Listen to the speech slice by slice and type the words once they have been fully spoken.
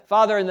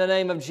Father, in the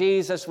name of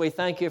Jesus, we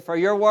thank you for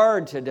your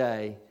word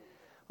today.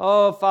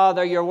 Oh,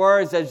 Father, your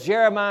words, as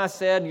Jeremiah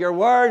said, your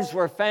words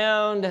were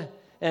found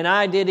and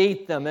I did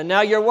eat them. And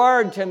now your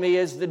word to me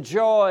is the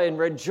joy and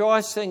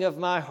rejoicing of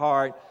my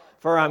heart,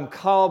 for I'm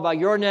called by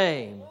your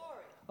name,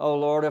 O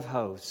Lord of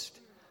hosts.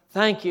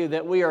 Thank you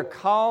that we are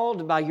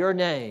called by your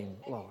name,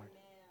 Lord.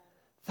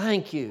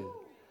 Thank you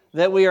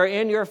that we are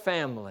in your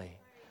family,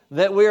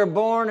 that we are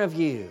born of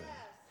you.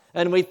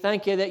 And we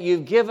thank you that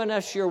you've given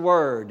us your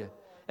word.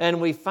 And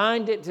we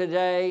find it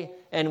today,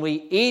 and we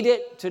eat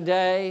it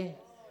today.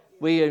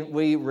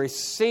 We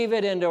receive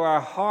it into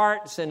our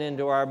hearts and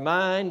into our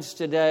minds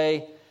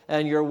today.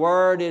 And your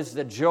word is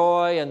the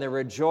joy and the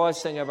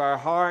rejoicing of our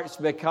hearts,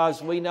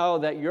 because we know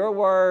that your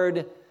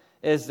word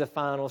is the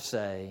final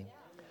say.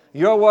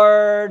 Your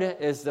word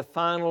is the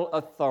final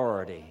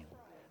authority.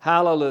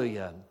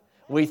 Hallelujah.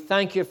 We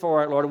thank you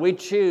for it, Lord. We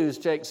choose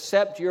to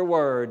accept your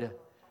word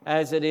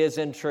as it is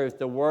in truth,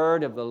 the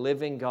word of the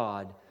living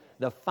God,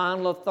 the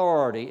final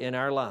authority in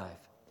our life.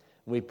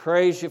 We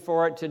praise you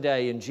for it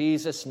today. In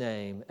Jesus'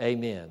 name,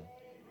 amen.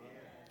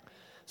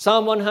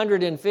 Psalm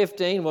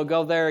 115, we'll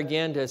go there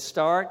again to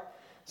start.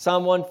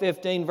 Psalm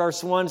 115,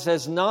 verse 1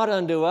 says, "Not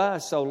unto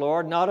us, O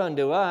Lord, not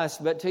unto us,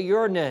 but to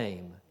your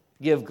name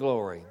give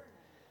glory.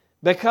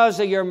 Because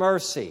of your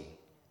mercy,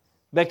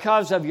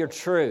 because of your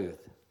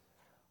truth.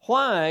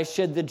 Why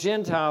should the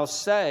Gentiles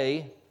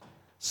say,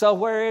 so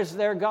where is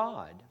their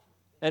God?"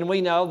 And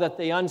we know that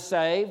the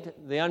unsaved,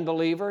 the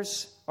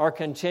unbelievers, are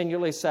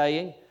continually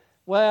saying,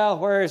 well,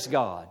 where is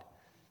God?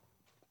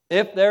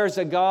 If there's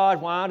a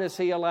God, why does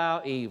He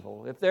allow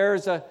evil? If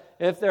there's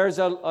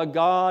a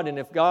God, and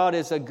if God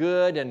is a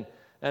good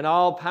and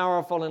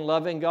all-powerful and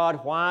loving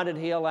God, why did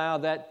He allow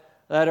that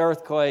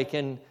earthquake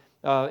in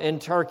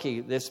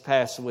Turkey this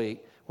past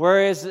week?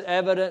 Where is the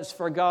evidence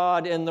for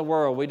God in the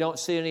world? We don't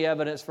see any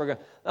evidence for God.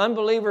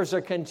 Unbelievers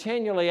are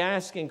continually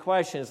asking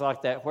questions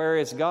like that. Where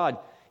is God?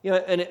 You know,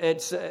 and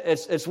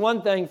it's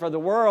one thing for the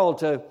world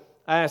to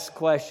ask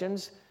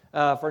questions,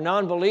 for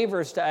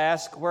non-believers to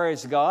ask, where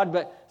is God?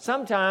 But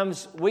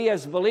sometimes we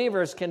as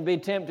believers can be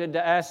tempted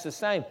to ask the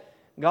same.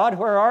 God,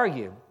 where are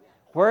you?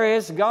 Where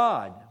is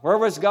God? Where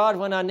was God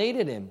when I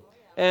needed Him?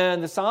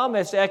 And the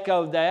psalmist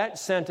echoed that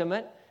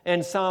sentiment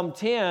in Psalm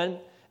 10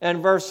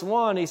 and verse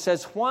 1. He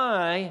says,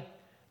 "Why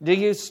do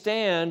you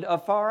stand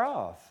afar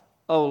off,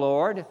 O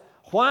Lord?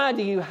 Why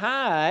do you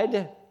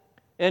hide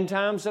in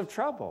times of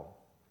trouble?"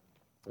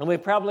 And we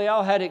probably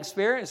all had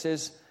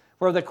experiences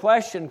where the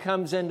question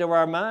comes into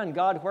our mind,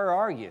 God, where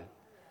are you?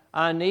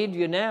 I need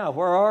you now.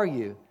 Where are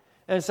you?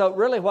 And so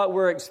really what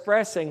we're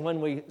expressing when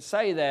we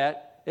say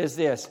that is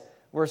this.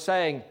 We're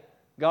saying,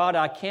 God,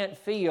 I can't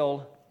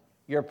feel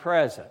your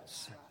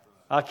presence.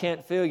 I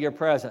can't feel your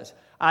presence.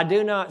 I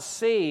do not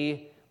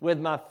see with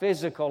my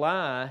physical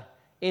eye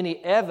any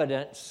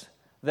evidence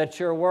that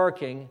you're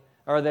working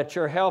or that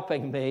you're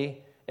helping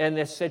me in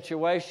this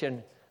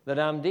situation that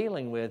I'm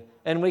dealing with.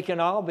 And we can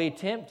all be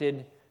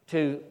tempted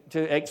to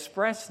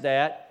express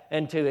that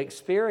and to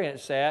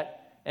experience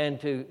that and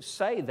to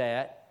say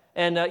that.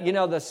 And,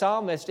 the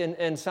psalmist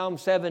in Psalm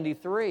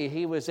 73,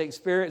 he was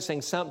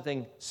experiencing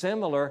something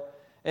similar.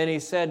 And he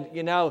said,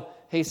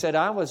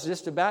 I was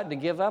just about to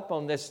give up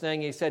on this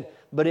thing. He said,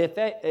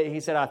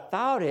 I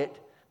thought it,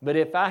 but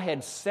if I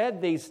had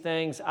said these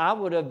things, I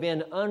would have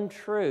been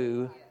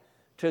untrue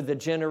to the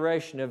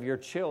generation of your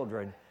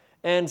children.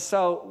 And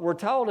so we're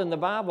told in the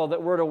Bible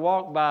that we're to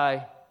walk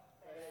by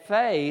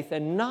faith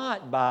and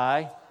not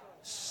by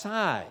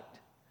sight.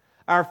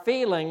 Our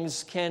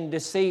feelings can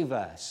deceive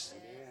us.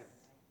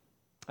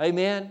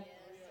 Amen?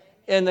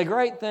 And the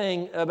great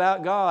thing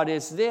about God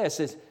is this,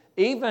 is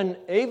even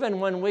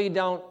when we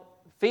don't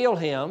feel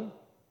Him,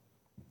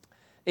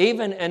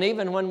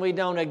 even when we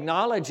don't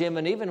acknowledge Him,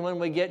 and even when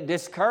we get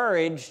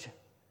discouraged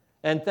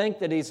and think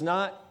that He's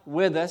not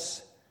with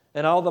us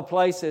in all the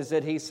places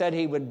that He said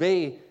He would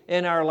be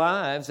in our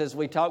lives, as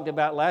we talked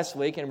about last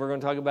week, and we're going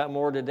to talk about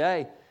more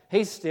today,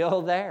 He's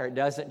still there. It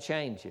doesn't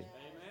change you.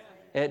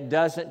 It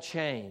doesn't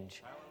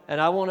change. And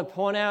I want to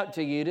point out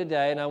to you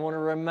today, and I want to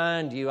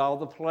remind you all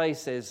the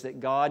places that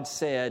God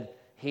said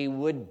He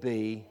would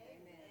be,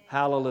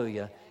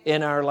 hallelujah,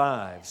 in our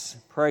lives.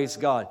 Praise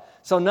God.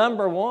 So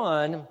number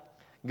one,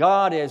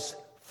 God is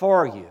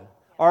for you.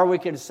 Or we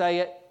could say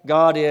it,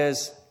 God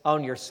is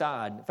on your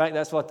side. In fact,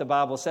 that's what the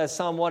Bible says.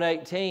 Psalm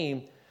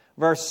 118,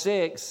 verse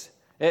 6,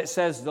 it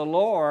says, the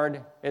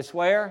Lord is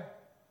where?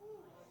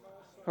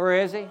 Where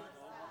is He?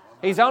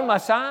 He's on my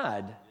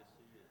side.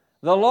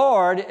 The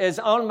Lord is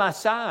on my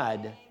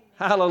side.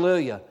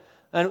 Hallelujah.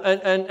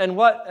 And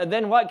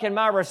what can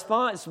my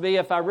response be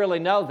if I really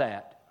know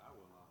that?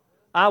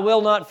 I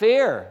will not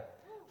fear.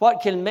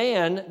 What can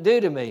man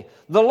do to me?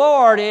 The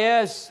Lord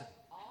is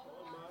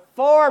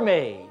for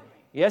me.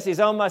 Yes, He's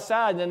on my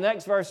side. And the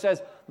next verse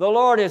says, the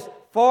Lord is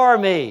for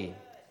me.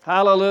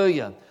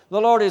 Hallelujah. The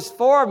Lord is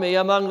for me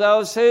among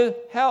those who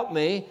help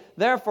me.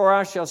 Therefore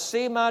I shall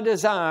see my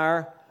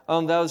desire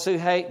on those who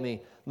hate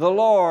me. The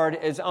Lord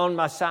is on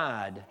my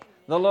side.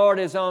 The Lord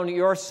is on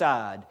your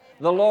side.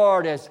 The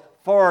Lord is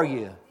for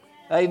you.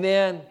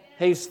 Amen.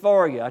 He's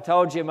for you. I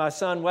told you my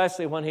son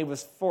Wesley, when he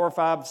was 4,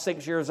 5,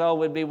 6 years old,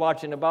 would be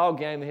watching a ball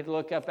game. He'd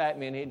look up at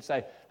me and he'd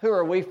say, "Who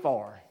are we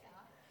for?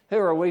 Who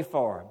are we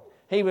for?"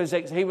 He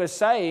was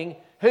saying,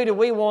 who do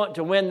we want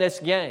to win this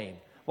game?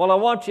 Well, I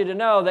want you to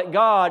know that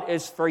God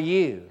is for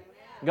you.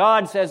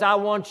 God says, I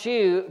want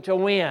you to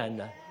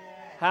win.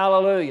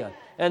 Hallelujah.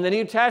 In the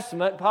New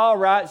Testament, Paul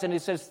writes and he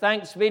says,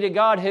 thanks be to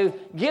God who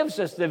gives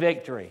us the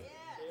victory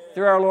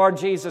through our Lord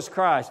Jesus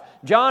Christ.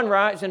 John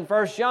writes in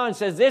 1 John,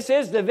 says, this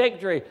is the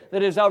victory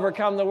that has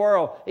overcome the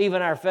world,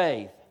 even our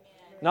faith.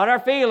 Not our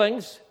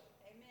feelings,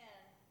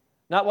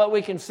 not what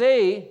we can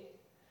see,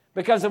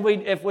 because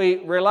if we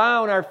rely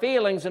on our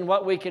feelings and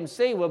what we can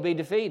see, we'll be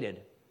defeated.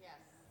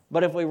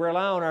 But if we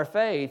rely on our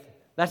faith,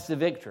 that's the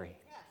victory.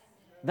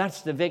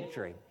 That's the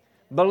victory.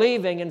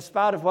 Believing in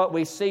spite of what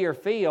we see or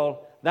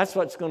feel, that's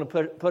what's going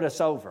to put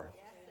us over.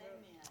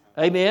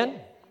 Amen?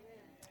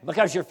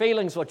 Because your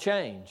feelings will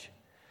change.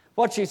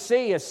 What you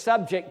see is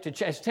subject to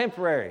change. It's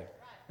temporary.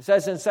 It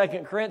says in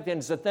 2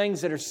 Corinthians, the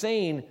things that are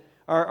seen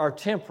are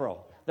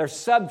temporal. They're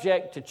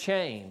subject to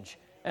change,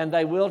 and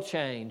they will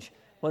change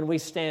when we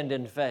stand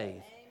in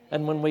faith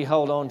and when we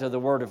hold on to the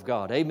Word of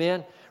God.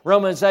 Amen?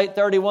 Romans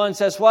 8:31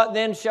 says, what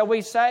then shall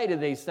we say to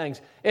these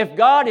things? If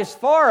God is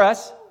for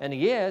us, and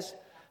He is,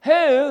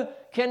 who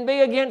can be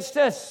against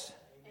us?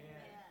 Amen.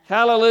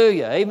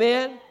 Hallelujah.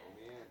 Amen? Amen?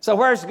 So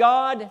where's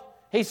God?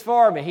 He's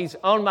for me. He's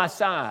on my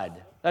side.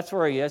 That's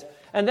where He is.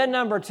 And then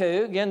number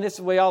 2, again, this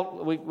we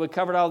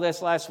covered all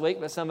this last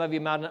week, but some of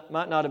you might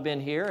not have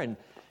been here,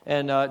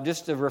 and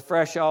just to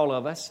refresh all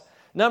of us.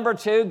 Number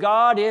 2,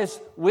 God is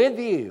with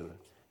you.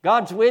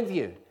 God's with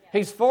you.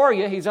 He's for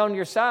you. He's on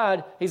your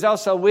side. He's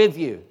also with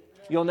you.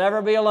 You'll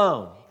never be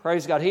alone.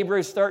 Praise God.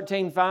 Hebrews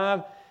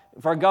 13:5,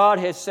 for God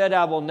has said,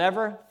 I will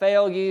never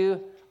fail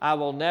you. I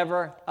will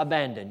never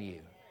abandon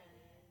you.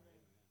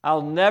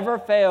 I'll never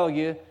fail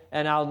you,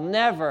 and I'll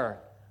never.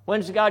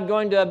 When's God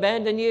going to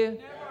abandon you?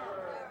 Never.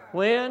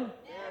 When? Never.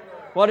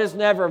 What does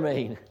never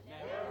mean?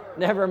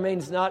 Never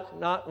means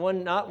not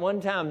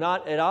one time,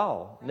 not at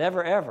all.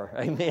 Never, ever.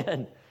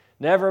 Amen.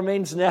 Never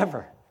means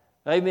never.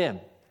 Amen.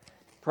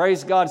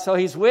 Praise God. So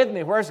He's with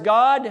me. Where's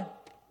God?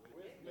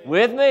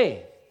 With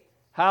me.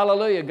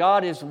 Hallelujah.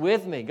 God is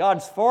with me.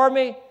 God's for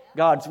me.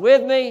 God's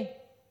with me.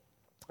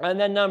 And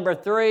then number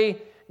 3,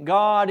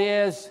 God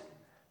is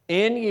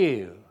in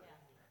you.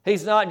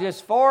 He's not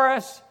just for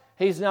us.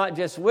 He's not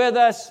just with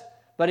us,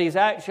 but He's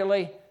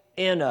actually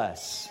in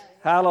us.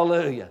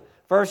 Hallelujah.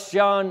 1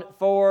 John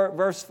 4,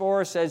 verse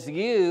 4 says,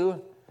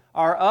 you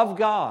are of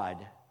God.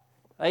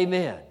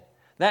 Amen.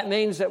 That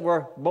means that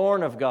we're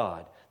born of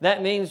God.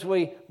 That means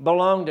we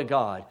belong to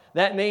God.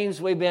 That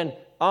means we've been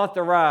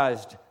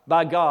authorized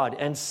by God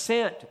and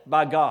sent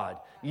by God.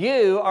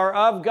 You are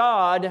of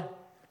God.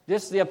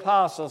 This is the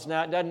apostles.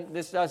 Now,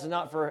 this doesn't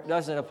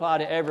apply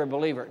to every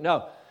believer.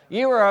 No.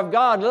 You are of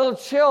God, little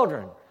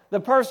children. The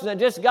person that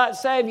just got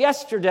saved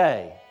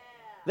yesterday,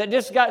 that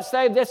just got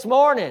saved this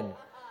morning,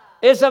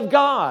 is of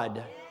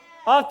God,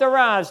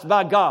 authorized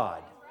by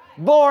God,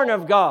 born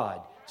of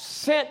God,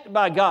 sent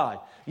by God.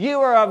 You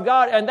are of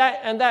God, and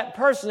that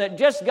person that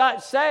just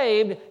got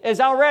saved is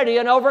already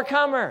an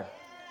overcomer.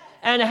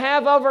 And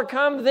have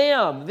overcome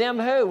them. Them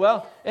who?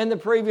 Well, in the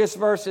previous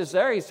verses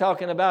there, he's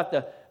talking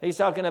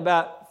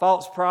about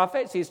false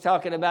prophets, he's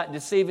talking about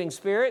deceiving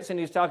spirits, and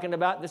he's talking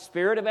about the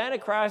spirit of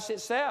Antichrist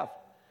itself.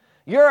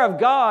 You're of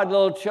God,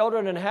 little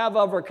children, and have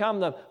overcome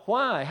them.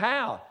 Why?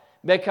 How?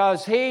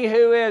 Because He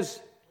who is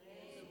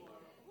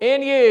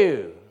in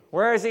you.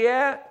 Where is He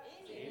at?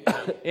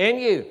 In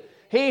you.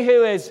 He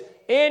who is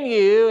in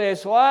you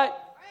is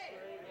what?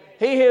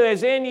 He who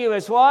is in you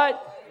is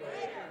what?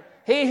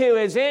 He who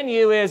is in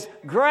you is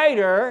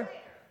greater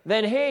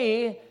than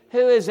he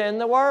who is in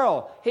the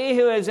world. He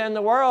who is in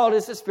the world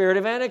is the spirit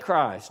of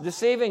Antichrist,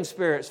 deceiving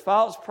spirits,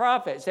 false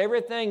prophets,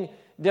 everything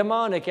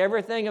demonic,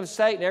 everything of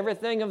Satan,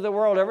 everything of the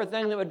world,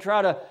 everything that would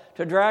try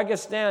to drag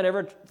us down,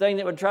 everything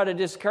that would try to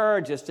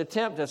discourage us, to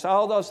tempt us,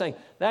 all those things.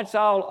 That's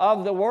all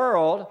of the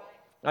world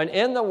and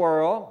in the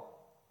world,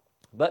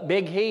 but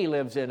big He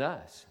lives in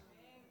us.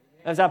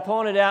 As I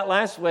pointed out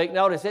last week,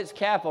 notice it's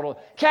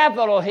capital.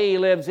 Capital He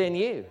lives in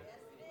you.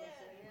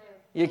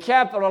 You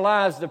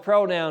capitalize the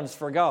pronouns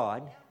for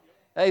God.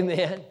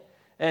 Amen.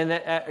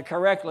 And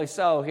correctly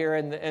so here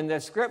in the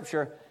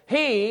Scripture.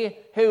 He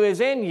who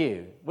is in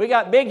you. We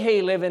got big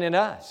He living in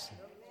us.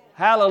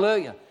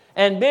 Hallelujah.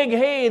 And big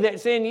He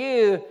that's in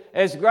you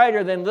is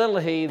greater than little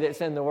he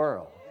that's in the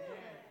world.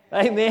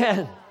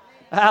 Amen.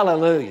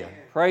 Hallelujah.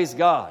 Praise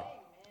God.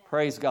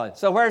 Praise God.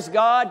 So where's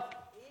God?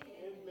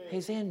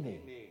 He's in me.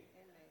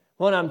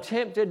 When I'm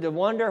tempted to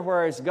wonder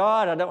where is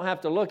God, I don't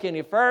have to look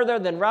any further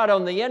than right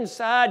on the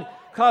inside,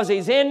 because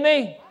He's in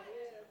me.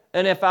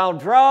 And if I'll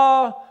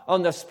draw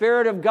on the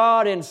Spirit of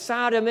God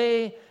inside of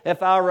me,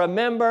 if I'll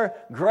remember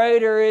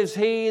greater is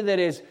He that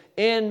is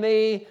in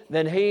me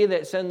than he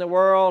that's in the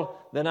world,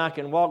 then I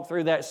can walk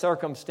through that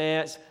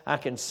circumstance. I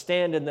can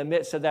stand in the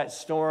midst of that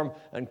storm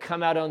and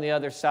come out on the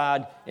other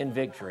side in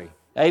victory.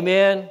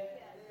 Amen.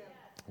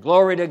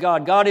 Glory to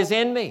God. God is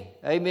in me.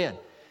 Amen.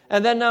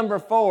 And then number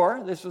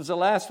 4, this was the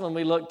last one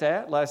we looked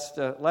at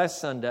last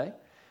Sunday.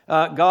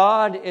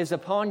 God is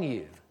upon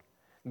you.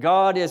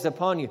 God is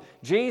upon you.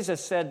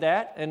 Jesus said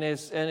that in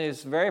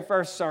his very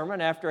first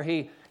sermon after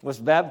he was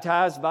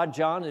baptized by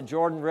John in the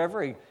Jordan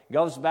River. He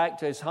goes back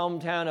to his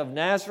hometown of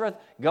Nazareth,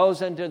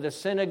 goes into the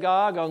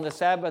synagogue on the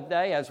Sabbath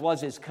day, as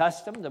was his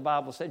custom. The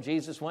Bible said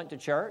Jesus went to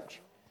church.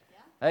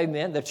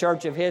 Amen. The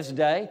church of his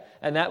day,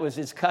 and that was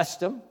his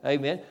custom.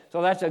 Amen.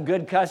 So that's a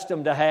good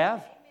custom to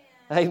have.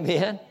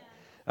 Amen.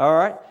 All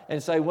right.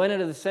 And so he went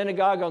into the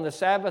synagogue on the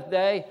Sabbath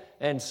day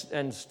and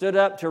stood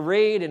up to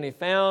read, and he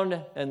found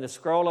in the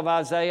scroll of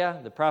Isaiah,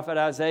 the prophet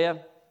Isaiah,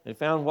 he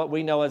found what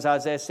we know as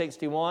Isaiah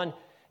 61,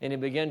 and he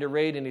began to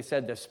read, and he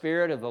said, "The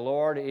Spirit of the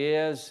Lord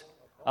is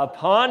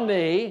upon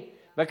me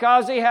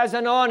because He has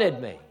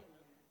anointed me."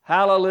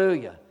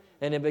 Hallelujah.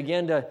 And he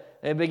began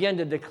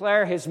to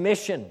declare his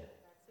mission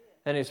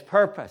and his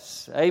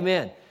purpose.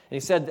 Amen. And he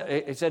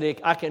said,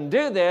 I can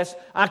do this.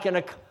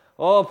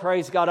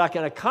 Praise God, I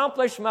can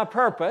accomplish my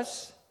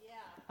purpose.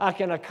 I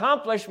can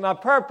accomplish my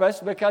purpose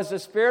because the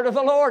Spirit of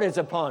the Lord is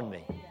upon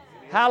me.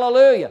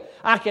 Hallelujah.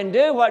 I can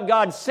do what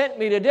God sent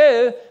me to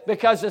do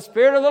because the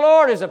Spirit of the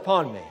Lord is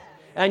upon me.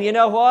 And you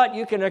know what?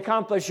 You can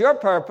accomplish your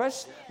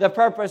purpose, the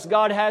purpose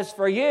God has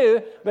for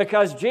you,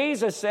 because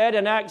Jesus said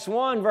in Acts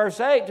 1, verse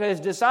 8, to His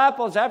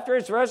disciples after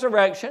His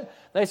resurrection,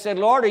 they said,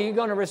 "Lord, are you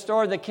going to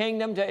restore the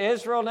kingdom to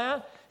Israel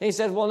now?" He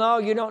said, "Well, no,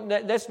 you don't.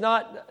 That's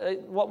not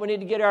what we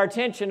need to get our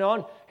attention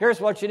on. Here's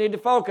what you need to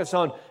focus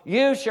on.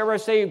 You shall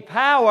receive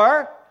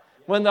power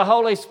when the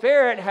Holy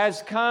Spirit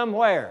has come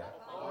where?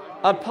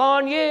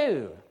 Upon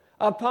you.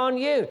 Upon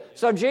you."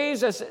 So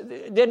Jesus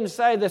didn't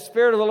say the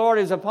Spirit of the Lord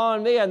is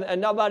upon me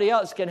and nobody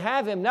else can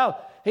have Him. No,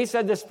 He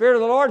said the Spirit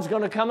of the Lord is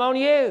going to come on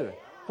you.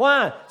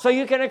 Why? So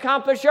you can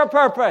accomplish your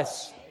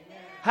purpose.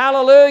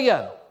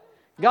 Hallelujah.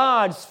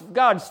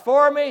 God's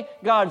for me.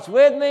 God's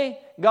with me.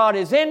 God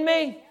is in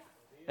me.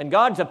 And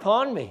God's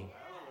upon me.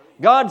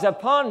 God's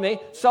upon me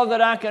so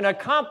that I can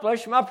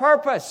accomplish my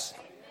purpose.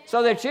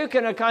 So that you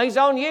can, He's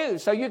on you,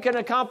 so you can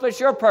accomplish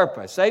your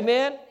purpose.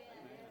 Amen?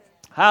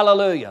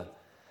 Hallelujah.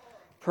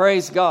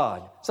 Praise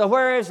God. So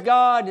where is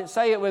God?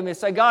 Say it with me.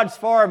 Say, God's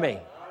for me.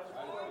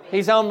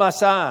 He's on my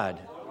side.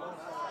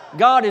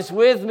 God is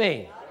with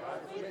me.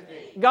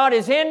 God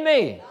is in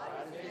me.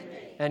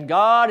 And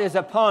God is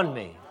upon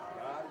me.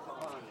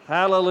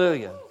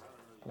 Hallelujah.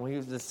 We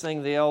used to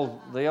sing the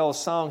old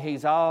song,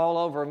 "He's all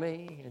over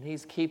me and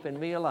He's keeping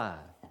me alive."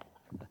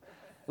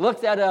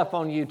 Look that up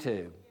on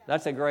YouTube.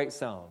 That's a great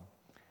song.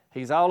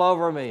 He's all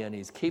over me and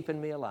He's keeping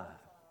me alive.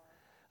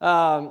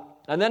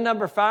 And then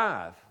number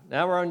 5.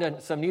 Now we're into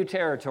some new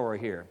territory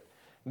here.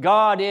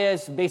 God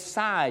is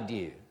beside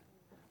you.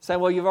 Say,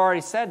 well, you've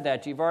already said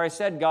that. You've already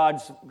said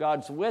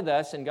God's with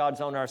us and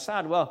God's on our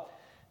side. Well,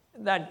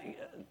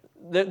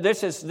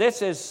 this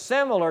is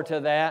similar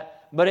to that,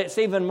 but it's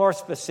even more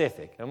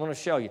specific. I'm going to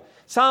show you.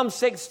 Psalm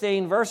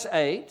 16, verse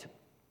 8.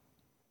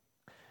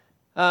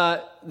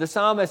 The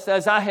psalmist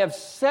says, "I have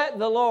set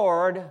the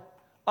Lord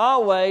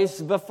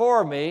always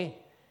before me,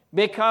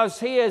 because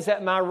He is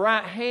at my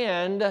right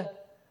hand,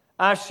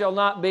 I shall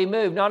not be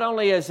moved." Not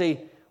only is He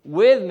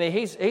with me,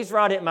 He's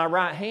right at my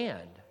right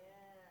hand.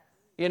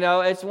 You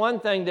know, it's one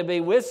thing to be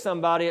with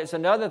somebody. It's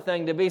another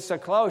thing to be so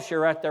close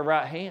you're at their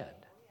right hand.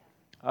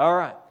 All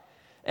right.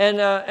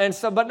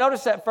 But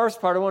notice that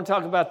first part. I want to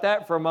talk about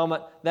that for a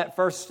moment. That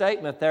first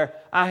statement there.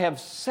 "I have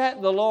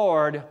set the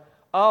Lord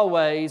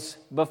always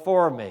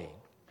before me."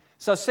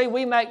 So see,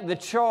 we make the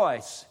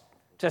choice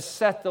to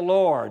set the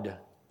Lord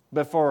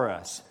before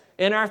us.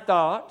 In our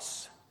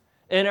thoughts,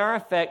 in our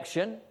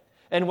affection,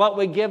 and what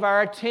we give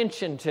our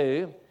attention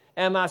to.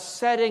 Am I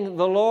setting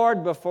the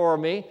Lord before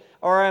me,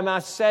 or am I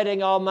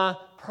setting all my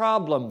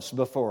problems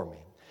before me?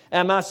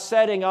 Am I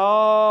setting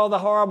all the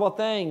horrible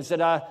things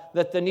that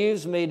the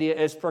news media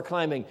is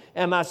proclaiming?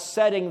 Am I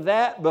setting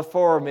that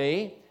before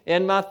me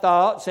in my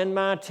thoughts, in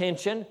my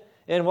attention,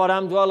 in what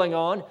I'm dwelling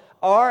on?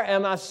 Or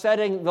am I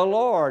setting the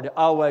Lord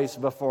always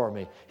before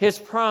me? His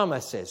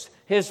promises,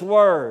 His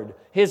word,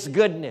 His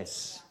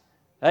goodness.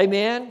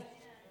 Amen?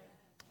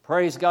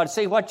 Praise God.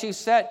 See, what you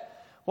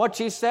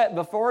set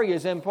before you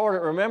is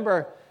important.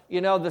 Remember,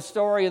 the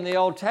story in the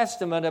Old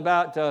Testament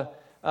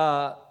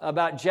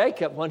about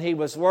Jacob when he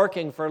was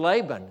working for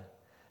Laban,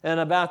 and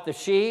about the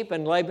sheep.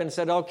 And Laban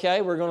said,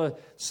 "Okay, we're going to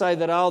say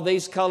that all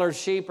these colored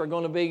sheep are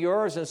going to be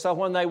yours." And so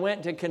when they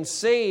went to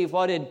conceive,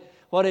 what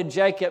did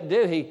Jacob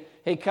do?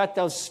 He cut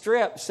those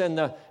strips and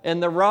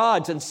the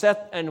rods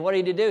and what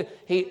did he do?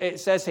 It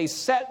says he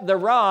set the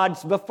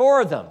rods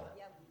before them,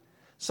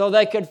 so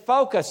they could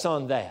focus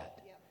on that.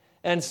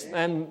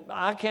 And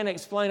I can't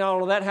explain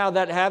all of that, how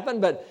that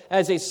happened, but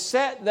as he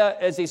set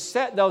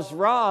those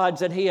rods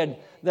that he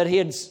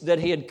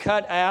had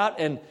cut out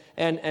and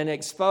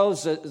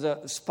exposed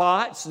the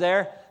spots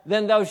there,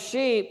 then those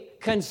sheep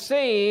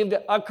conceived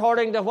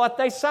according to what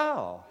they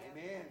saw.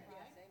 Amen.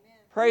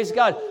 Praise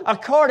God.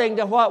 According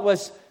to what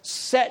was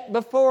set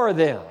before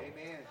them.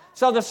 Amen.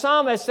 So the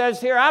psalmist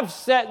says here, "I've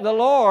set the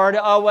Lord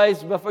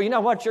always before." You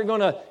know what you're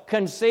going to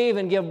conceive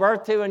and give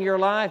birth to in your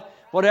life?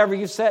 whatever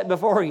you set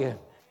before you.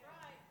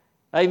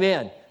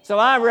 Amen. So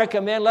I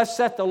recommend let's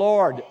set the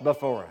Lord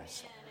before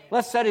us.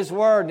 Let's set His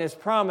Word and His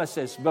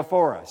promises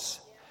before us.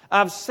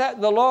 I've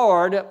set the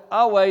Lord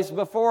always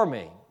before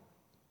me.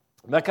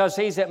 Because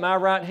He's at my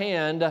right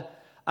hand,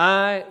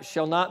 I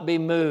shall not be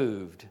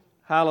moved.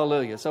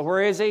 Hallelujah. So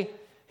where is He?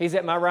 He's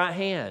at my right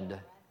hand.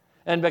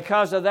 And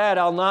because of that,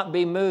 I'll not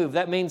be moved.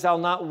 That means I'll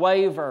not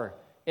waver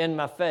in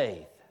my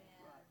faith.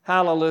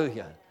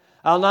 Hallelujah.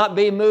 I'll not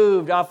be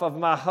moved off of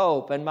my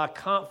hope and my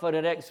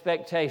confident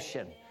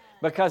expectation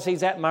because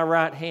He's at my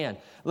right hand.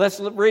 Let's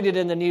read it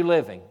in the New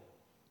Living.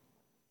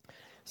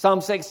 Psalm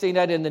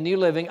 16:8 in the New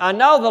Living. I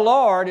know the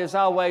Lord is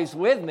always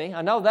with me.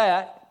 I know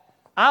that.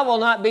 I will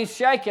not be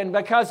shaken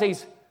because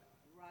He's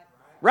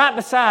right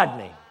beside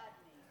me.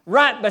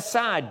 Right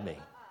beside me.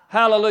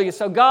 Hallelujah.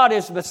 So God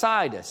is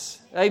beside us.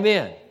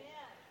 Amen.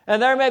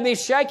 And there may be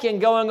shaking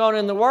going on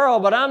in the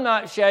world, but I'm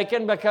not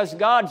shaken because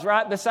God's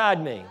right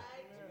beside me.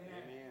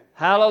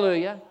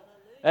 Hallelujah.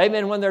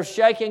 Amen. When there's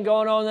shaking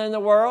going on in the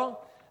world,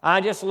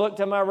 I just look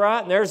to my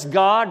right, and there's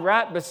God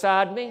right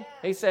beside me.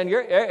 He's saying,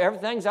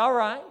 everything's all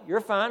right.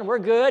 You're fine. We're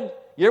good.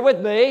 You're with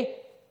me.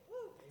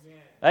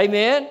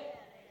 Amen.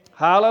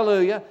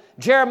 Hallelujah.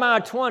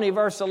 Jeremiah 20,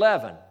 verse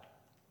 11.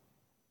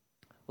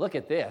 Look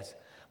at this.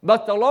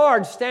 But the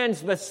Lord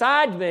stands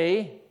beside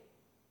me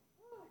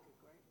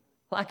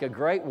like a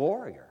great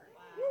warrior.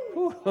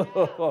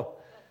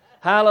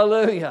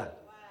 Hallelujah.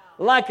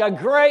 Like a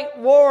great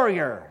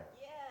warrior.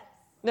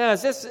 Now,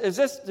 is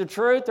this the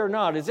truth or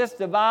not? Is this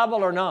the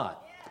Bible or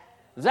not?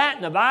 Is that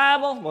in the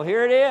Bible? Well,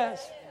 here it is.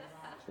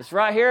 It's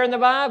right here in the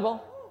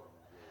Bible.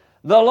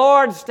 The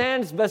Lord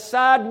stands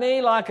beside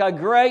me like a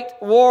great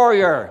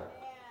warrior.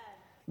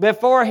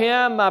 Before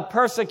Him, my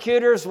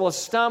persecutors will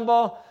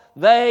stumble.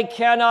 They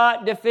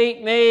cannot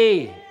defeat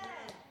me.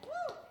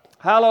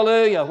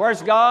 Hallelujah.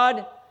 Where's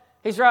God?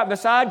 He's right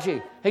beside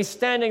you. He's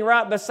standing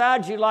right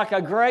beside you like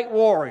a great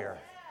warrior.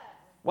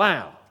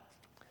 Wow.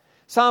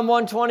 Psalm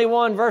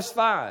 121, verse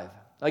 5.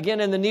 Again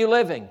in the New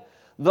Living.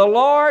 The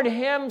Lord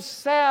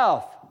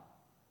Himself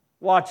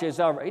watches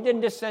over. He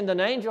didn't just send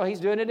an angel. He's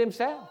doing it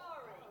Himself.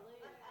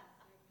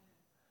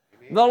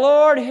 The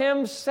Lord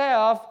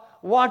Himself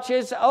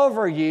watches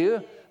over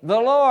you. The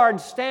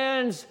Lord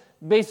stands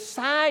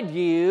beside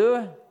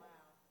you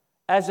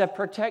as a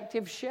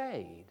protective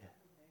shade.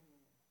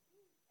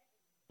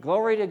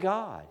 Glory to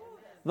God.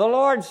 The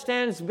Lord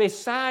stands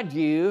beside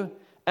you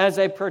as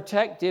a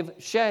protective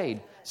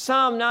shade.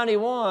 Psalm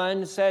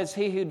 91 says,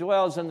 He who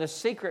dwells in the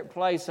secret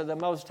place of the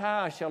Most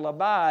High shall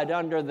abide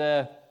under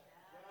the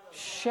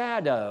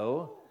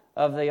shadow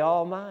of the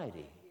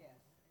Almighty.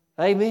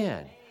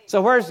 Amen.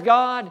 So where's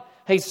God?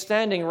 He's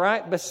standing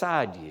right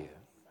beside you.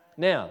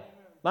 Now,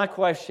 my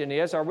question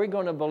is, are we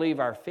going to believe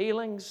our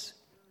feelings?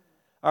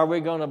 Are we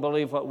going to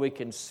believe what we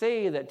can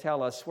see that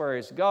tell us where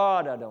is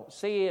God? I don't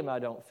see Him, I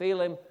don't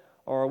feel Him.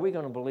 Or are we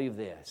going to believe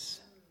this?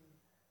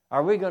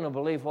 Are we going to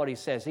believe what He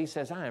says? He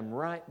says, I am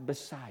right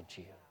beside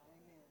you.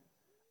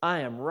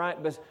 I am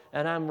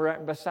and I'm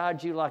right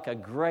beside you like a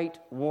great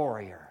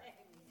warrior.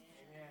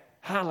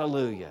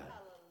 Hallelujah.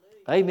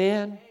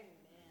 Amen.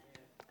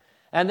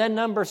 And then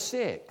number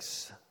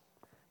 6,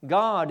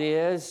 God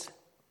is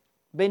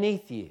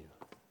beneath you.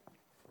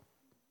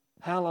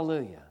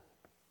 Hallelujah.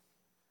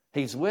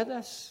 He's with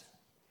us.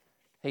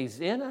 He's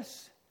in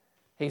us.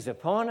 He's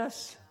upon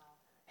us.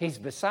 He's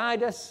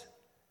beside us.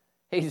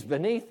 He's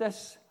beneath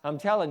us. I'm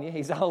telling you,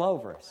 He's all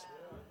over us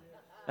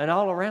and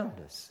all around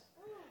us.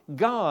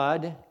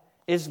 God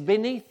is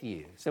beneath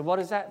you. So what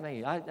does that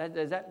mean?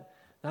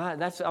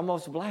 That's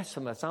almost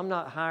blasphemous. I'm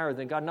not higher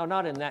than God. No,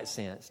 not in that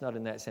sense. Not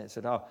in that sense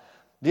at all.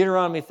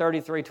 Deuteronomy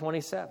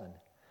 33:27.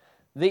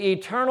 The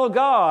eternal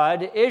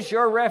God is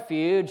your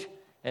refuge,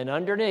 and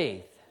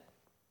underneath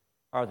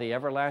are the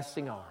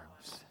everlasting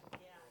arms.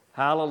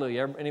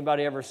 Hallelujah.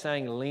 Anybody ever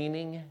sang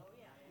leaning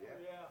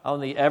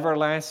on the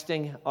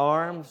everlasting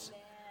arms?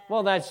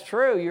 Well, that's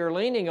true. You're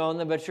leaning on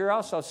them, but you're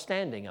also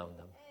standing on them.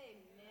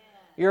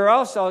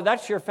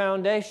 That's your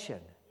foundation.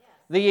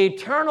 The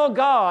eternal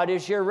God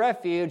is your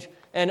refuge,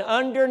 and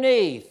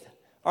underneath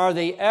are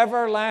the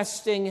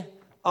everlasting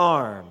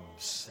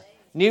arms.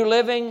 New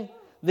Living,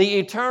 the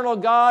eternal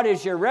God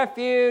is your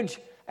refuge,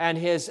 and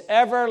His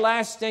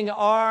everlasting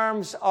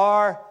arms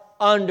are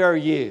under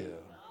you.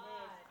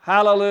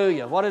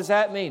 Hallelujah. What does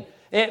that mean?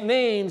 It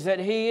means that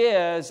He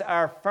is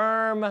our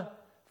firm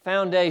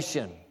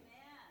foundation.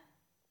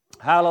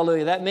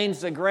 Hallelujah. That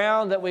means the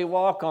ground that we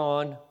walk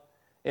on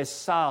is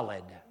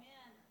solid.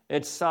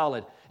 It's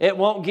solid. It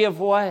won't give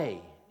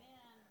way.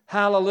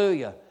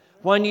 Hallelujah.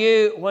 When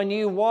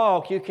you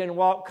walk, you can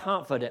walk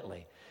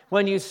confidently.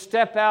 When you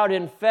step out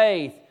in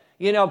faith,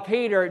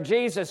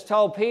 Jesus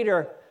told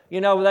Peter,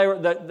 the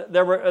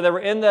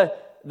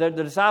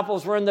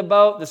disciples were in the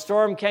boat, the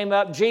storm came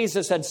up,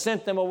 Jesus had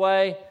sent them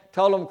away,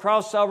 told them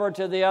cross over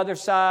to the other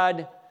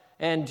side,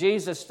 and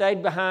Jesus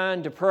stayed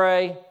behind to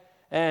pray,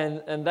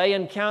 and they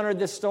encountered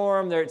the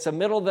storm. It's the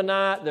middle of the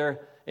night, they're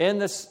in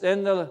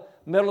the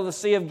middle of the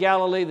Sea of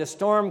Galilee, the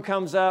storm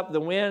comes up, the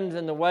wind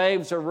and the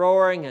waves are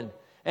roaring,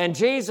 And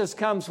Jesus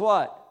comes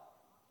what?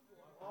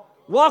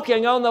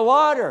 Walking on the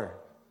water.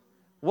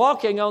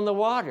 Walking on the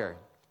water.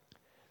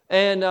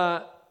 And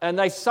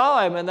they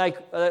saw him, and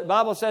the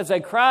Bible says they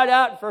cried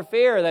out for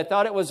fear. They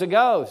thought it was a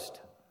ghost.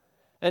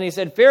 And he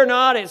said, "Fear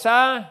not, it's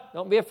I.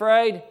 Don't be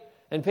afraid."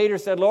 And Peter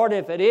said, "Lord,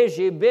 if it is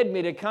you, bid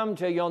me to come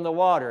to you on the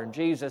water." And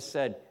Jesus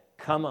said,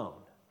 "Come on."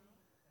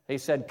 He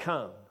said,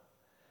 "Come."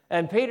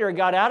 And Peter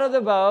got out of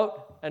the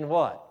boat, and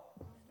what?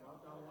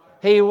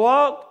 He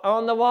walked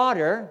on the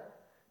water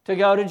to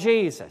go to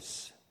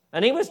Jesus.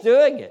 And he was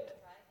doing it.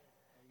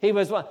 He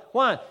was,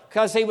 why?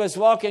 Because he was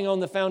walking on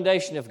the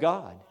foundation of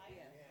God.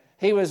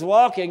 He was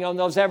walking on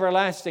those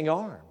everlasting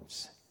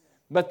arms.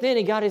 But then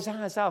he got his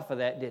eyes off of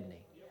that, didn't he?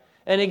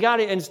 And he got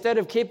it, instead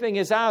of keeping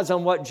his eyes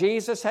on what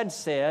Jesus had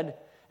said,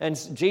 and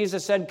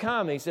Jesus said,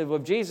 "Come." He said, "Well,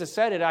 if Jesus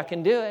said it, I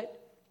can do it."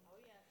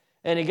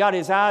 And he got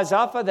his eyes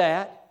off of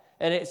that,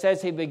 and it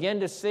says he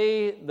began to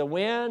see the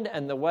wind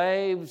and the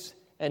waves,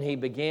 and he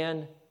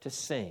began to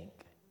sink,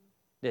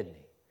 didn't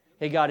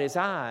he? He got his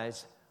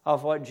eyes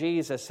off what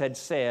Jesus had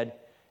said,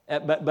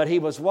 but he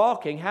was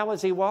walking. How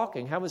was he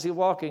walking? How was he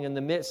walking in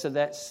the midst of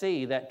that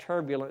sea, that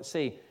turbulent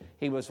sea?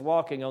 He was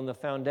walking on the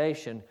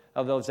foundation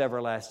of those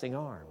everlasting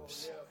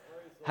arms.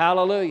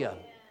 Hallelujah.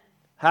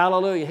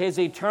 Hallelujah. His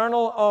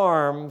eternal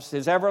arms,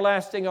 his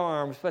everlasting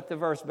arms, put the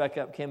verse back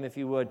up, Kim, if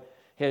you would.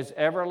 His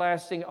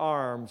everlasting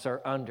arms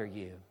are under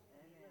you.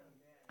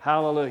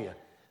 Hallelujah.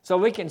 So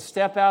we can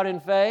step out in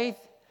faith.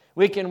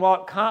 We can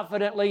walk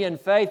confidently in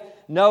faith,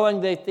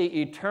 knowing that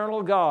the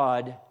eternal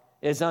God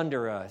is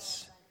under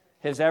us.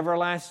 His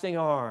everlasting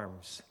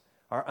arms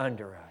are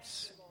under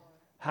us.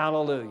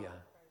 Hallelujah.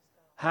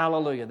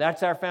 Hallelujah.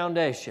 That's our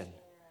foundation.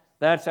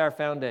 That's our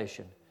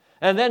foundation.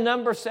 And then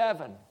number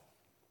 7.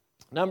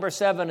 Number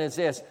 7 is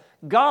this.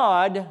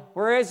 God,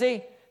 where is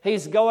He?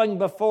 He's going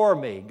before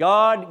me.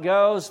 God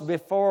goes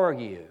before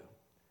you.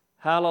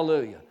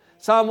 Hallelujah.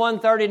 Psalm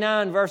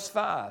 139, verse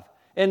 5,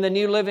 in the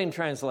New Living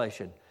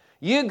Translation.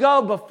 You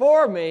go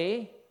before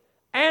me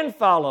and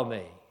follow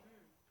me.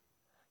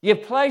 You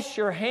place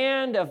your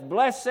hand of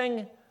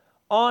blessing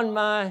on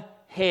my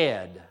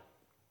head.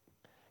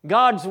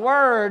 God's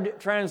Word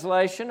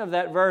translation of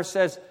that verse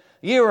says,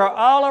 you are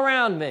all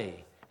around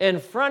me, in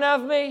front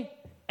of me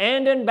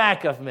and in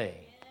back of me.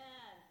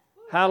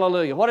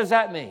 Hallelujah. What does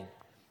that mean?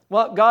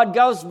 Well, God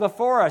goes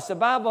before us. The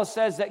Bible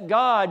says that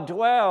God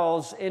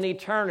dwells in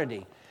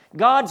eternity.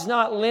 God's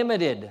not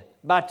limited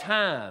by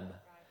time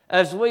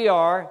as we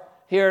are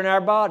here in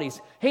our bodies.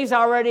 He's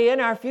already in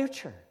our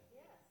future.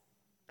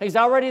 He's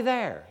already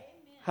there.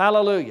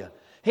 Hallelujah.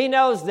 He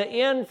knows the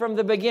end from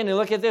the beginning.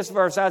 Look at this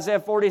verse, Isaiah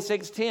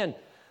 46:10.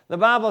 The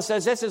Bible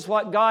says this is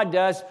what God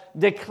does,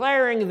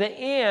 declaring the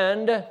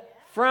end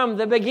from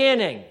the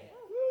beginning.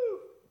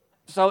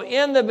 So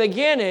in the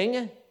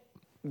beginning,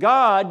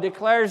 God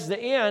declares the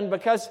end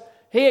because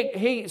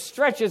He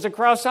stretches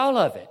across all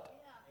of it.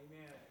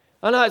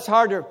 I know it's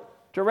hard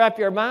to wrap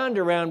your mind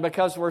around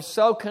because we're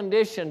so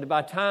conditioned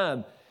by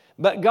time.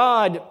 But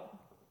God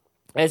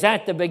is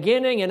at the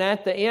beginning and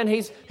at the end.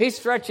 He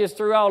stretches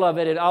through all of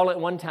it all at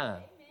one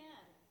time.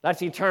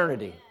 That's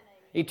eternity.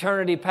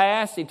 Eternity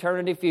past,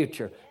 eternity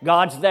future.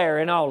 God's there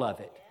in all of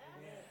it.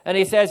 And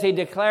He says He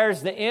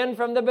declares the end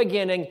from the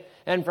beginning,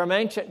 and from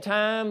ancient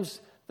times,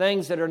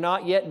 things that are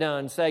not yet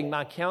done, saying,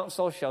 my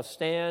counsel shall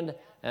stand,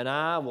 and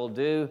I will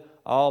do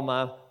all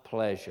my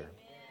pleasure.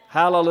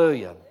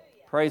 Hallelujah.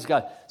 Praise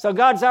God. So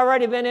God's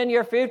already been in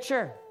your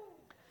future.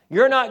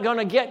 You're not going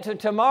to get to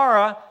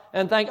tomorrow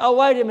and think, oh,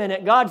 wait a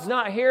minute, God's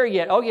not here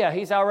yet. Oh, yeah,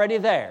 He's already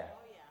there.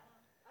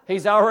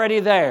 He's already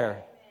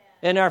there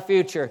in our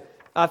future.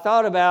 I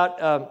thought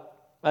about,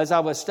 as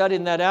I was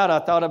studying that out, I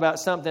thought about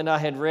something I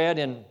had read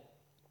in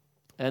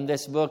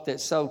this book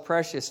that's so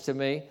precious to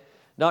me.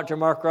 Dr.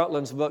 Mark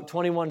Rutland's book,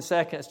 21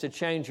 Seconds to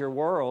Change Your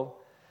World.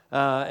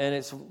 And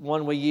it's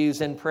one we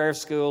use in prayer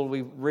school.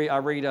 I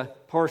read a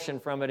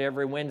portion from it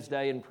every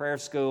Wednesday in prayer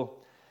school.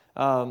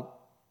 But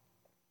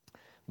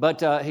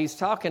he's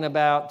talking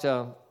about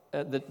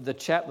the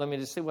chapter. Let me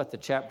just see what the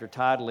chapter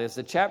title is.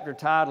 The chapter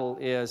title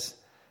is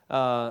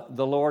The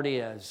Lord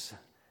Is.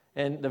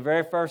 And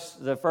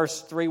the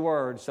first 3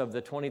 words of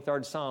the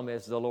 23rd Psalm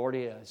is the Lord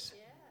is. Yes.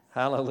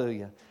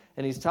 Hallelujah.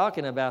 And he's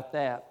talking about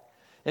that.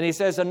 And he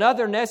says,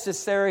 another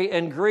necessary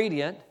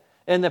ingredient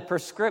in the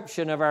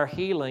prescription of our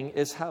healing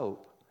is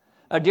hope.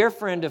 A dear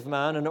friend of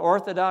mine, an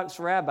Orthodox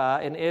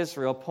rabbi in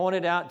Israel,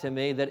 pointed out to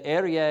me that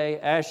Eryeh,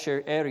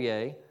 Asher,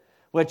 Eryeh,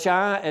 which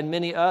I and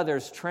many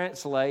others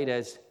translate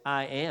as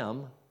I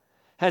am,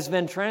 has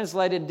been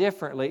translated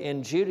differently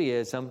in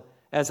Judaism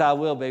as I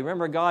will be.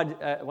 Remember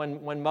God,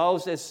 when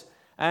Moses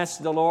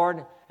asked the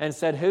Lord and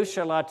said, who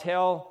shall I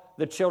tell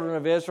the children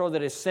of Israel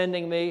that is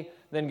sending me?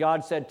 Then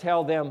God said,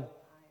 tell them,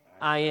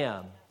 I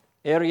am.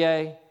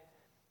 Eryeh,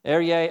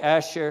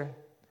 Asher,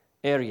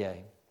 Eryeh.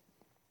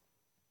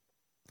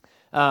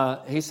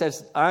 He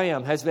says, I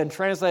am, has been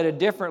translated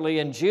differently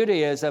in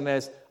Judaism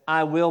as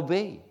I will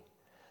be.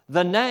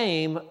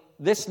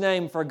 This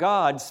name for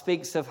God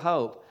speaks of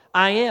hope.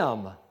 I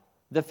am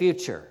the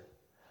future,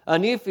 a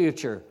new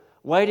future,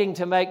 waiting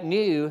to make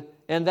new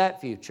in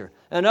that future.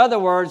 In other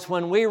words,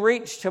 when we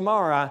reach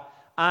tomorrow,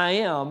 I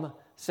am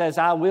says,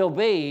 I will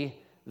be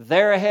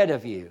there ahead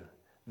of you.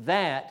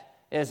 That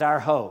is our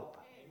hope.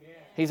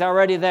 He's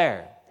already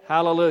there.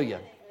 Hallelujah.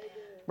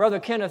 Brother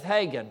Kenneth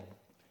Hagin,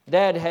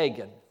 Dad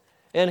Hagin,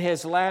 in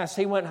his last,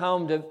 he went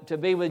home to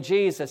be with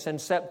Jesus in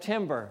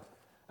September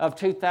of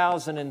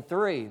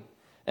 2003.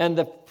 And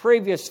the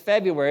previous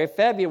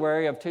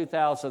February of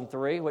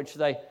 2003, which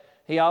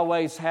he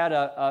always had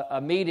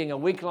a meeting, a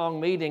week-long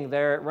meeting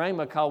there at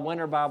Rhema called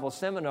Winter Bible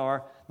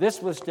Seminar.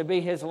 This was to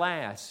be his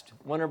last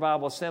Winter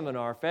Bible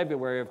Seminar,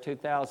 February of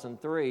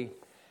 2003.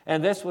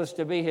 And this was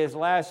to be his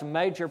last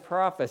major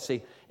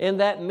prophecy. In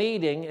that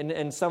meeting,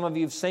 and some of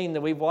you have seen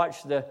that we've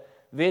watched the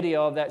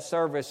video of that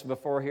service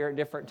before here at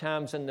different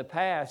times in the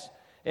past.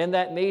 In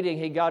that meeting,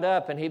 he got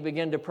up and he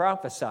began to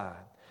prophesy.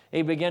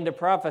 He began to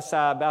prophesy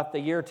about the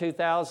year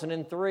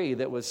 2003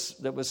 that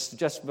was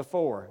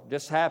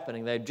just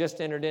happening. They had just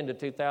entered into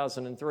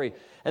 2003.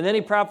 And then he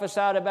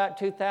prophesied about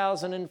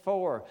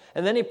 2004.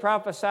 And then he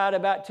prophesied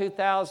about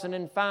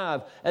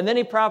 2005. And then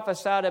he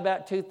prophesied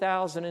about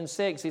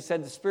 2006. He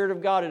said the Spirit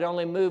of God had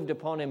only moved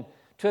upon him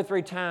 2 or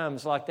 3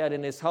 times like that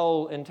in his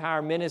whole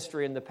entire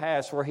ministry in the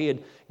past, where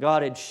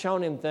God had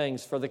shown him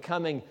things for the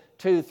coming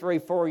 2, 3,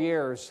 4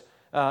 years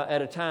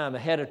at a time,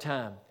 ahead of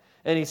time.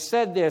 And he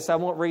said this, I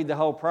won't read the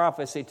whole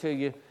prophecy to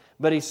you,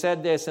 but he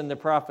said this in the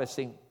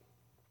prophecy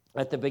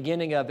at the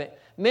beginning of it.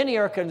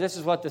 This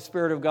is what the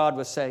Spirit of God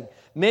was saying.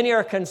 Many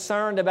are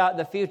concerned about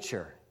the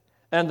future,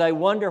 and they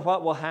wonder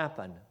what will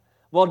happen.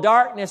 Will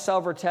darkness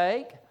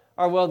overtake,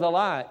 or will the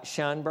light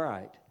shine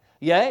bright?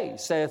 Yea,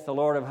 saith the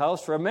Lord of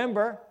hosts,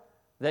 remember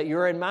that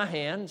you're in my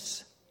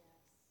hands.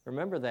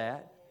 Remember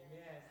that.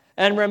 Amen.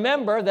 And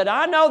remember that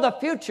I know the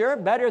future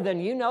better than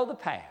you know the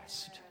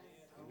past.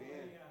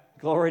 Amen.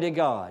 Glory to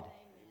God.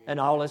 And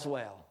all is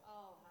well.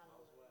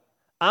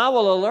 I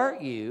will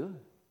alert you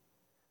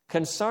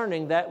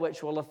concerning that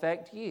which will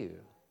affect you.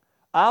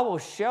 I will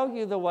show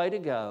you the way to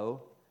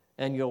go,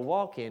 and you'll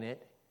walk in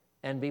it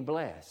and be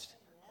blessed.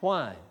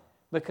 Why?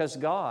 Because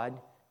God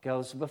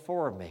goes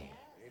before me.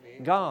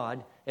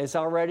 God is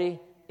already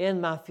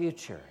in my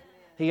future.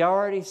 He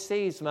already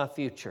sees my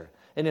future.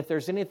 And if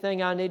there's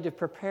anything I need to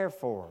prepare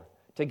for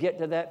to get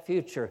to that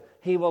future,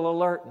 He will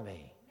alert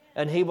me.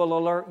 And He will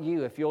alert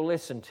you if you'll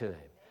listen to Him.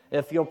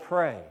 If you'll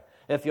pray,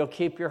 if you'll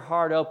keep your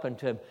heart open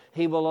to Him,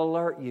 He will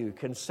alert you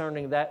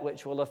concerning that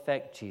which will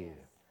affect you.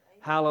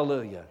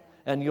 Hallelujah.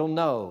 And you'll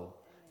know,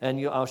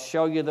 and I'll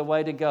show you the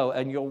way to go,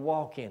 and you'll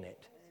walk in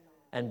it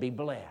and be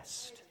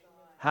blessed.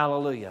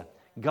 Hallelujah.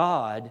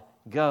 God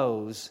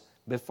goes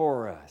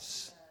before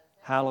us.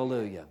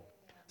 Hallelujah.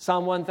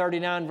 Psalm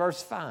 139,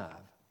 verse 5,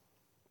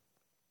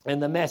 in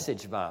the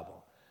Message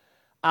Bible.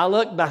 I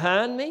look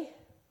behind me,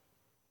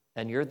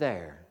 and you're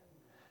there.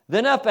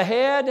 Then up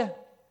ahead,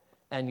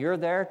 and you're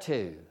there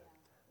too.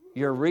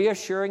 Your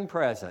reassuring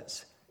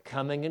presence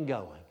coming and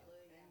going.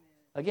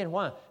 Again,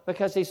 why?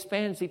 Because He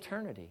spans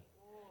eternity.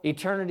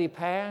 Eternity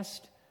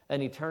past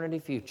and eternity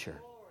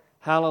future.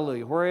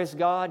 Hallelujah. Where is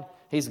God?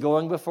 He's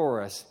going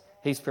before us.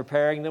 He's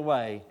preparing the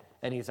way,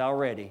 and He's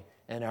already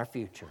in our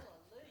future.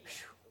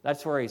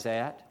 That's where He's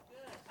at.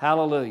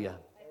 Hallelujah.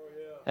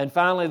 And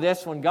finally,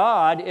 this one,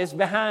 God is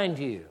behind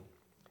you.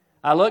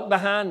 I look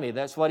behind me.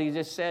 That's what He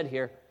just said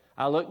here.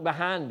 I look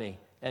behind me,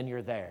 and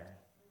you're there.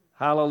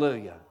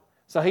 Hallelujah.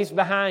 So He's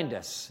behind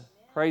us.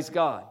 Praise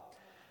God.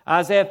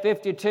 Isaiah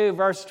 52,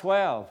 verse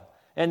 12,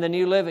 in the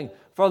New Living.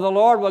 For the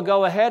Lord will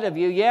go ahead of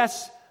you.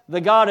 Yes,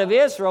 the God of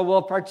Israel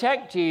will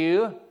protect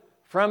you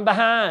from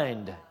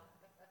behind.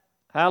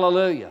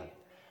 Hallelujah.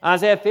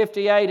 Isaiah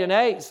 58 and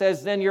 8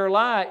 says, Then your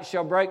light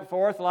shall break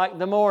forth like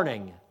the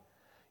morning.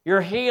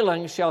 Your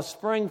healing shall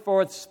spring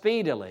forth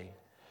speedily,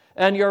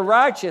 and your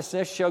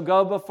righteousness shall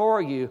go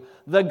before you.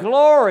 The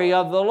glory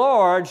of the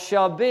Lord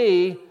shall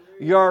be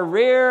your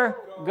rear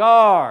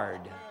guard.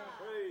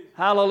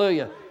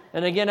 Hallelujah.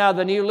 And again, out of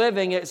the New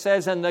Living, it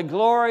says, And the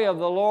glory of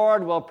the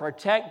Lord will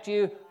protect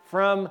you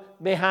from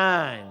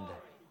behind.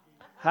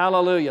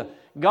 Hallelujah.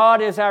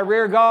 God is our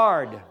rear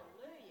guard.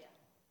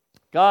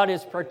 God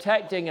is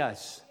protecting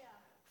us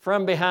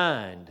from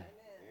behind.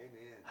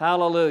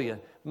 Hallelujah.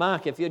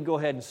 Mike, if you'd go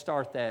ahead and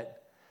start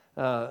that,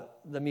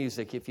 the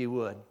music, if you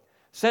would.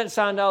 Since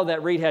I know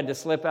that Reed had to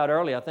slip out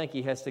early, I think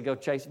he has to go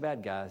chase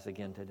bad guys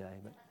again today.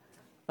 But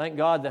thank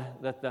God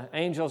that the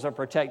angels are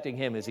protecting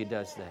him as he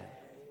does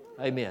that.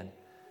 Amen.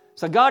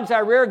 So God's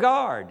our rear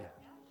guard.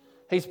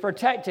 He's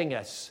protecting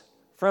us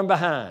from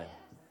behind.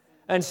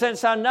 And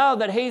since I know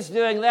that He's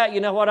doing that,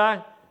 you know what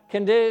I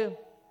can do?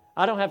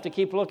 I don't have to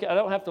keep looking. I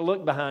don't have to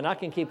look behind. I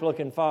can keep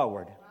looking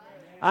forward.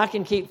 I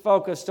can keep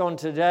focused on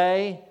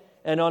today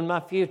and on my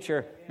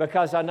future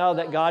because I know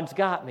that God's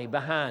got me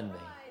behind me.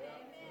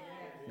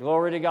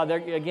 Glory to God.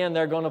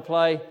 They're going to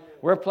play.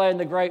 We're playing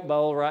the Great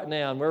Bowl right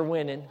now, and we're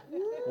winning.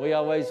 We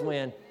always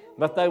win.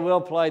 But they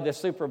will play the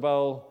Super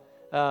Bowl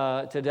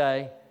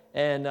today.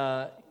 And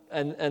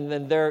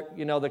then they're,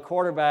 the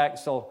quarterbacks,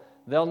 so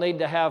they'll need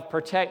to have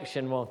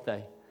protection, won't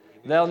they?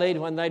 They'll need,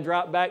 when they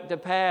drop back to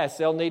pass,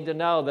 they'll need to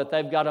know that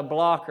they've got a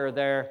blocker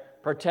there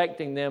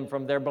protecting them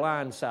from their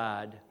blind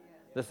side,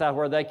 the side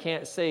where they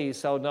can't see,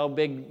 so no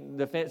big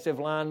defensive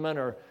lineman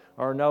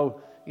or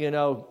no,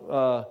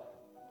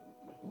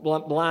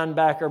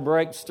 linebacker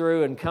breaks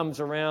through and comes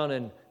around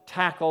and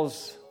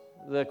tackles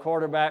the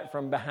quarterback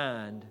from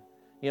behind.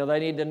 They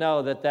need to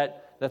know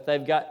that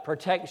they've got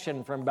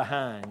protection from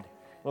behind.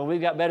 Well,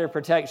 we've got better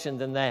protection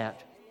than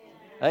that.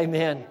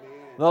 Amen.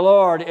 The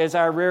Lord is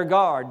our rear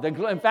guard.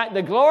 In fact,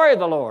 the glory of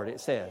the Lord, it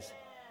says,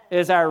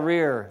 is our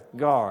rear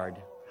guard.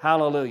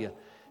 Hallelujah.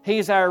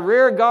 He's our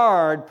rear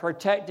guard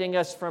protecting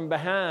us from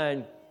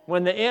behind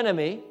when the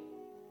enemy,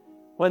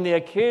 when the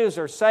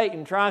accuser,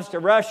 Satan, tries to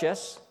rush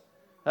us,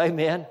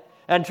 amen,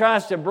 and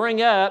tries to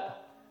bring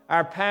up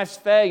our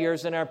past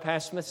failures and our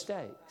past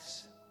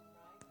mistakes.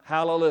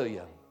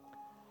 Hallelujah.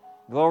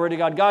 Glory to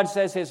God. God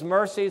says His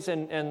mercies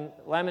and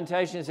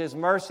Lamentations, His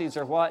mercies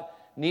are what?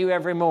 New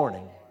every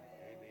morning.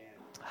 Amen.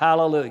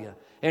 Hallelujah.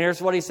 And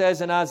here's what He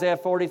says in Isaiah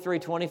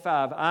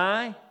 43:25.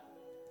 I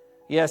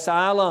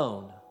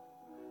alone,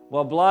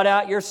 will blot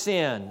out your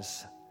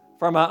sins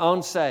for my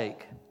own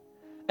sake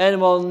and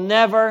will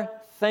never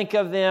think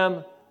of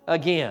them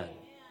again.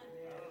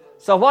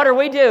 So what are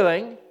we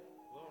doing?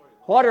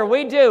 What are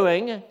we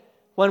doing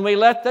when we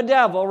let the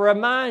devil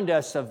remind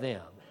us of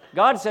them?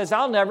 God says,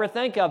 I'll never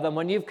think of them.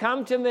 When you've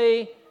come to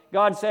me,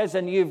 God says,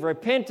 and you've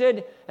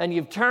repented and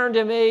you've turned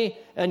to me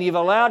and you've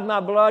allowed my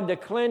blood to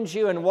cleanse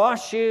you and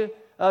wash you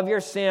of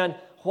your sin,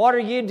 what are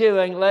you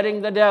doing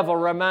letting the devil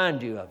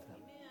remind you of them?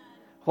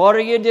 What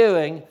are you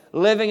doing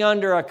living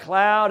under a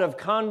cloud of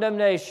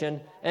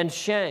condemnation and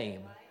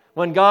shame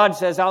when God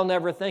says, I'll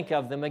never think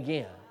of them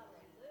again?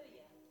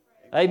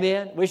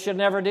 Amen? We should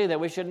never do that.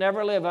 We should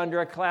never live under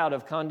a cloud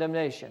of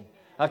condemnation,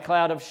 a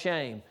cloud of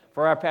shame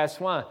for our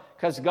past. Why?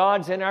 Because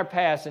God's in our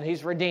past and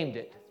He's redeemed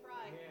it.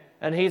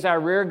 And He's our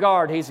rear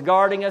guard. He's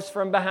guarding us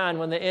from behind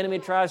when the enemy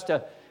tries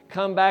to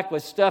come back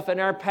with stuff in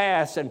our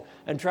past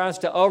and tries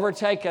to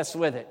overtake us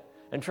with it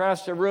and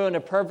tries to ruin a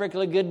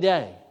perfectly good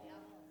day.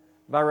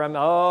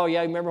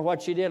 Remember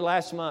what you did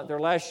last month or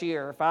last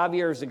year or 5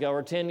 years ago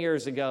or 10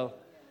 years ago,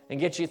 and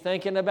get you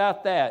thinking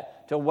about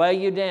that, to weigh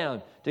you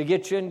down, to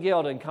get you in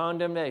guilt and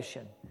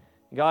condemnation.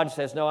 God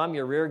says, no, I'm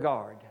your rear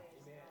guard.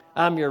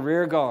 I'm your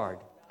rear guard.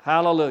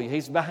 Hallelujah.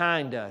 He's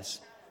behind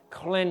us,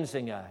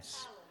 cleansing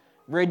us,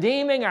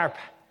 redeeming our...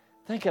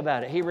 Think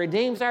about it. He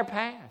redeems our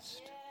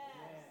past.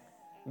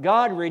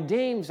 God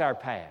redeems our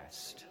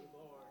past.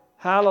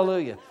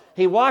 Hallelujah.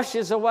 He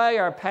washes away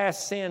our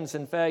past sins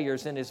and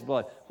failures in His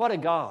blood. What a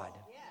God.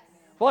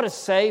 What a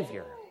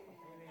Savior.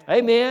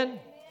 Amen.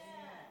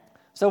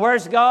 So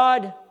where's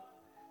God?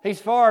 He's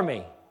for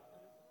me.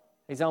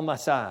 He's on my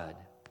side.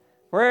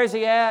 Where is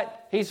He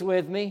at? He's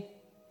with me.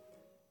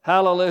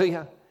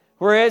 Hallelujah.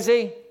 Where is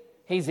He?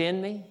 He's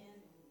in me.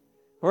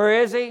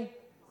 Where is He?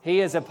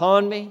 He is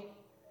upon me.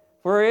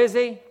 Where is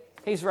He?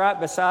 He's right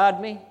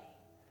beside me.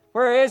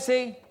 Where is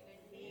He?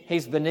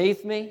 He's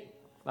beneath me,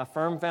 my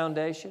firm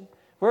foundation.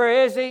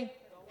 Where is He?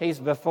 He's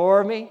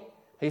before me.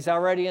 He's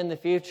already in the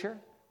future,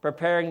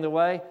 preparing the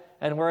way.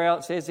 And where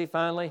else is He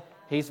finally?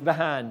 He's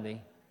behind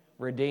me,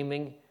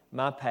 redeeming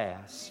my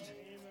past.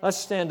 Let's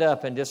stand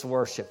up and just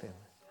worship Him.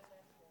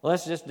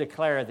 Let's just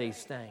declare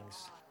these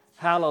things.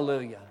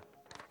 Hallelujah.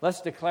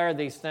 Let's declare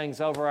these things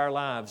over our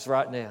lives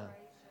right now.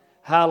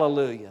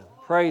 Hallelujah.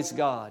 Praise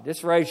God.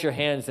 Just raise your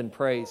hands and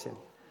praise Him.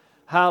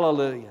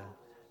 Hallelujah.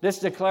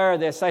 Just declare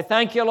this. Say,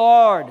 thank you,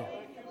 Lord,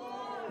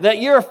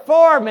 that you're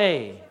for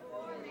me.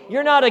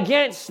 You're not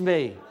against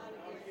me.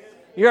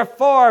 You're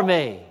for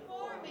me.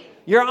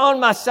 You're on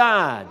my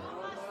side.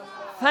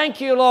 Thank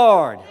you,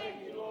 Lord,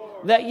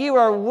 that you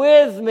are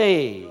with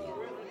me.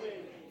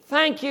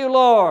 Thank you,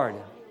 Lord,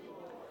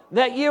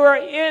 that you are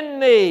in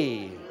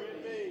me.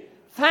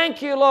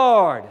 Thank you,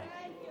 Lord,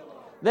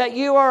 that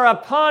you are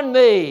upon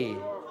me,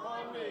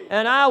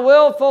 and I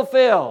will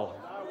fulfill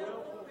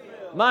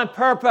my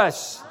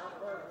purpose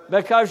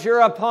because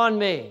you're upon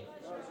me.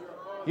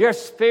 Your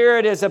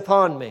Spirit is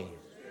upon me.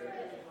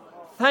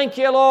 Thank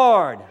you,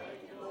 Lord,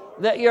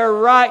 that you're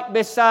right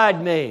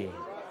beside me,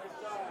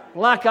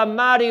 like a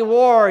mighty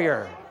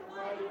warrior,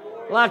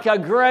 like a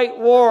great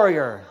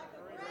warrior,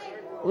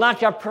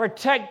 like a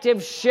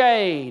protective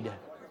shade.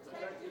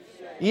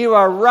 You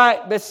are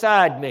right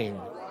beside me.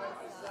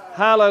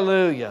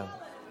 Hallelujah.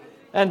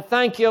 And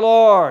thank you,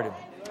 Lord,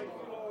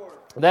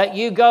 that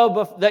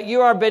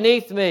you are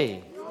beneath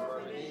me.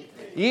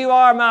 You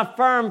are my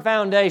firm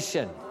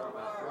foundation.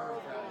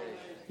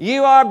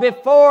 You are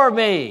before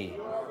me.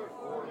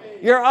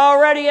 You're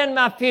already in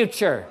my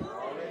future,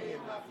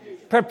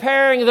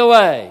 preparing the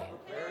way.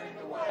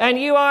 And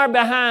you are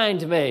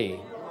behind me,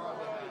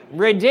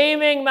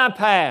 redeeming my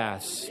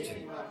past.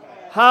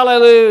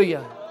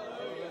 Hallelujah.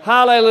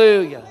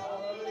 Hallelujah.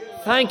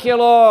 Thank you,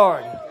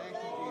 Lord.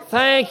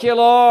 Thank you,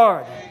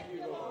 Lord.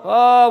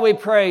 Oh, we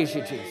praise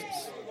you,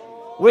 Jesus.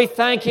 We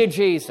thank you,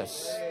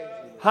 Jesus.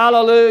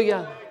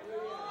 Hallelujah.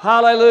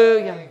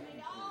 Hallelujah.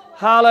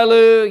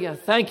 Hallelujah.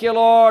 Thank you,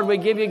 Lord. We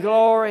give you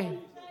glory.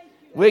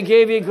 We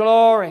give you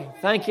glory.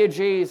 Thank you,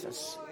 Jesus.